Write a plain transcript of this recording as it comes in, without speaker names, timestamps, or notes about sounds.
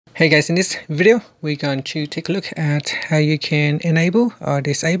Hey guys, in this video we're going to take a look at how you can enable or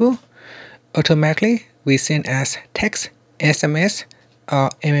disable automatically Resend as text, SMS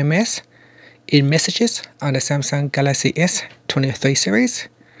or MMS in messages on the Samsung Galaxy S23 series.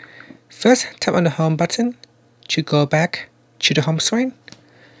 First, tap on the home button to go back to the home screen.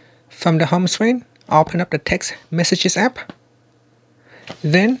 From the home screen, open up the Text Messages app.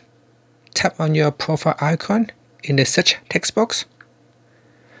 Then tap on your profile icon in the search text box.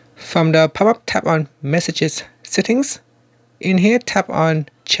 From the pop-up, tap on Messages Settings. In here, tap on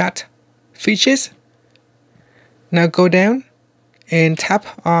Chat Features. Now go down and tap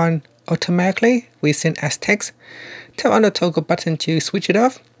on Automatically Resend as Text. Tap on the toggle button to switch it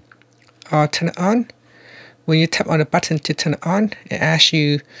off or turn it on. When you tap on the button to turn it on, it asks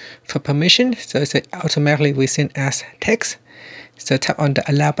you for permission. So it's automatically Resend as text. So tap on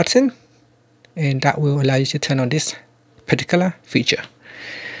the Allow button, and that will allow you to turn on this particular feature.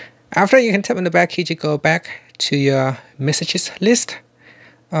 After, you can tap on the back key to go back to your messages list.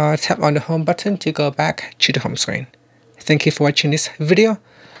 Tap on the home button to go back to the home screen. Thank you for watching this video.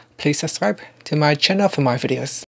 Please subscribe to my channel for more videos.